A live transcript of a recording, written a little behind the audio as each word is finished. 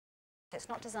It's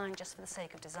not designed just for the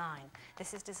sake of design.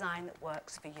 This is design that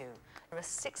works for you. There are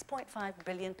 6.5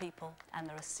 billion people and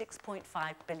there are 6.5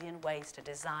 billion ways to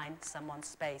design someone's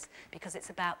space because it's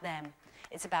about them.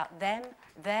 It's about them,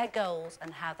 their goals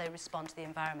and how they respond to the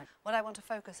environment. What I want to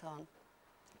focus on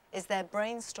is their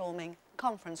brainstorming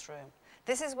conference room.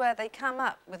 This is where they come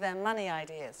up with their money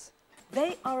ideas.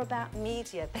 They are about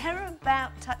media. They're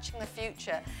about touching the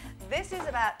future. This is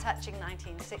about touching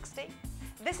 1960.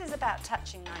 This is about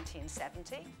touching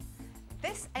 1970.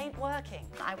 This ain't working.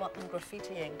 I want them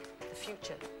graffitiing the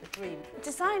future, the dream.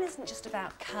 Design isn't just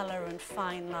about colour and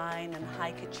fine line and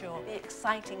high couture. The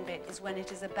exciting bit is when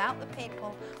it is about the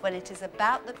people, when it is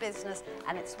about the business,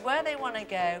 and it's where they want to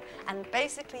go. And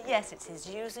basically, yes, it is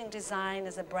using design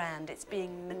as a brand. It's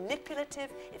being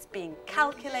manipulative, it's being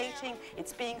calculating,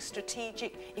 it's being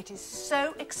strategic. It is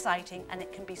so exciting and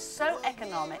it can be so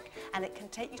economic and it can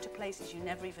take you to places you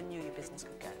never even knew your business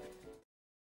could go.